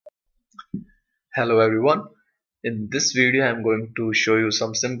Hello everyone. In this video I am going to show you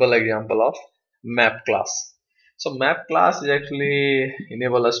some simple example of map class. So map class is actually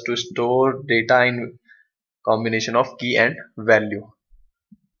enable us to store data in combination of key and value.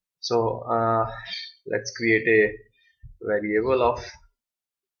 So let's create a variable of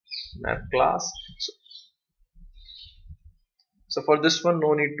map class. So for this one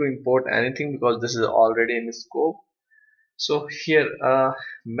no need to import anything because this is already in scope. So here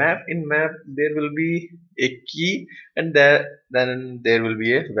map there will be a key and then there will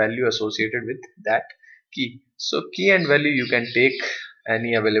be a value associated with that key. So key and value you can take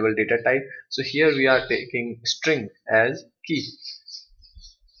any available data type. So here we are taking string as key.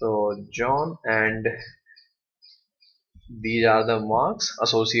 So John, and these are the marks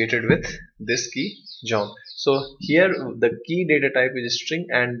associated with this key John. So here the key data type is string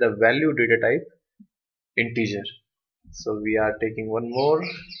and the value data type integer. So we are taking one more.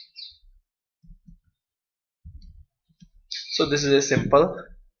 So this is a simple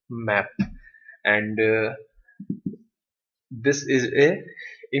map, and this is a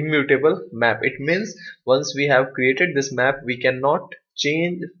immutable map. It means once we have created this map we cannot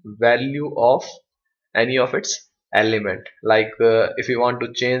change value of any of its element. Like if we want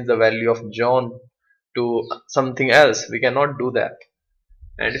to change the value of John to something else, we cannot do that.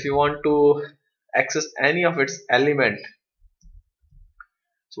 And if you want to access any of its element,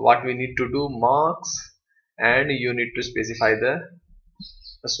 so what we need to do, marks, and you need to specify the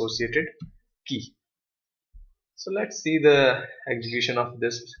associated key. So let's see the execution of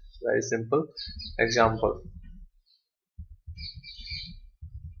this very simple example.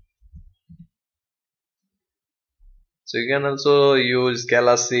 So you can also use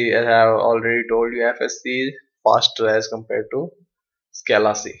Scala C. I have already told you FSC is faster as compared to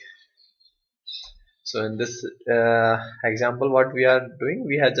Scala C. So in this example what we are doing,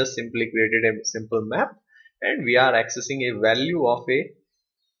 we have just simply created a simple map and we are accessing a value of a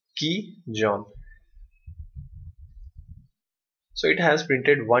key John. So it has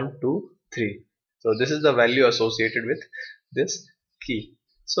printed 1 2 3. So this is the value associated with this key.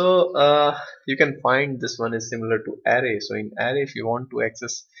 So you can find this one is similar to array. So in array if you want to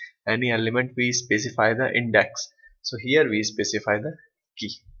access any element we specify the index. So here we specify the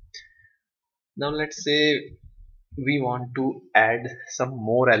key. Now let's say we want to add some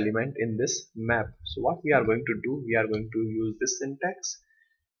more element in this map. So what we are going to do, we are going to use this syntax,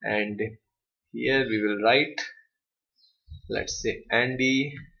 and here we will write, let's say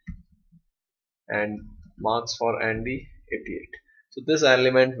Andy, and marks for Andy 88. So this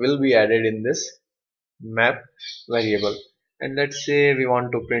element will be added in this map variable, and let's say we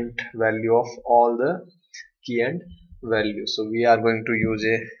want to print value of all the key and value. So we are going to use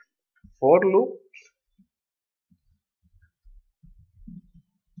a for loop,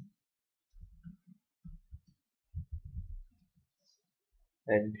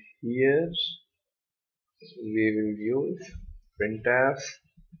 and here we will use printf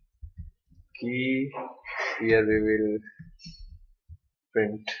key. Here we will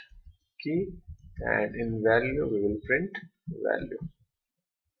print key, and in value we will print value.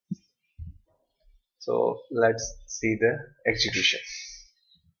 So let's see the execution.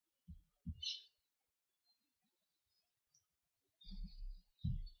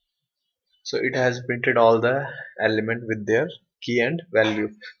 So it has printed all the element with their key and value.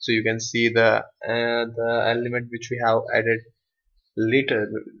 So you can see the element which we have added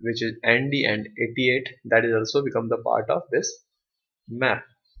later, which is Andy and 88, that is also become the part of this map.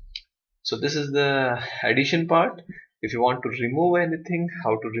 So this is the addition part. If you want to remove anything,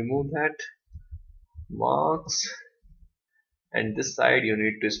 how to remove that, marks, and this side you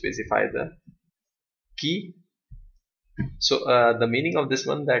need to specify the key. So the meaning of this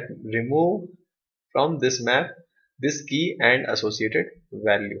one, that remove from this map this key and associated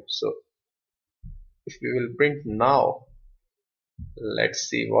value. So if we will print now, let's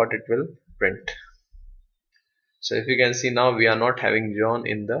see what it will print. So if you can see now we are not having John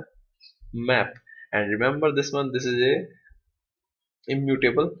in the map, and remember this one, this is a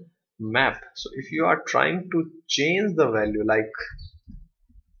immutable map. So if you are trying to change the value, like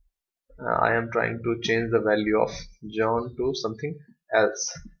I am trying to change the value of John to something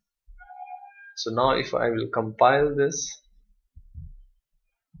else. So now if I will compile this,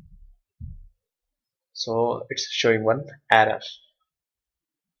 so it's showing one error.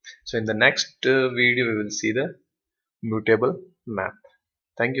 So in the next video we will see the mutable map.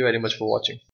 Thank you very much for watching.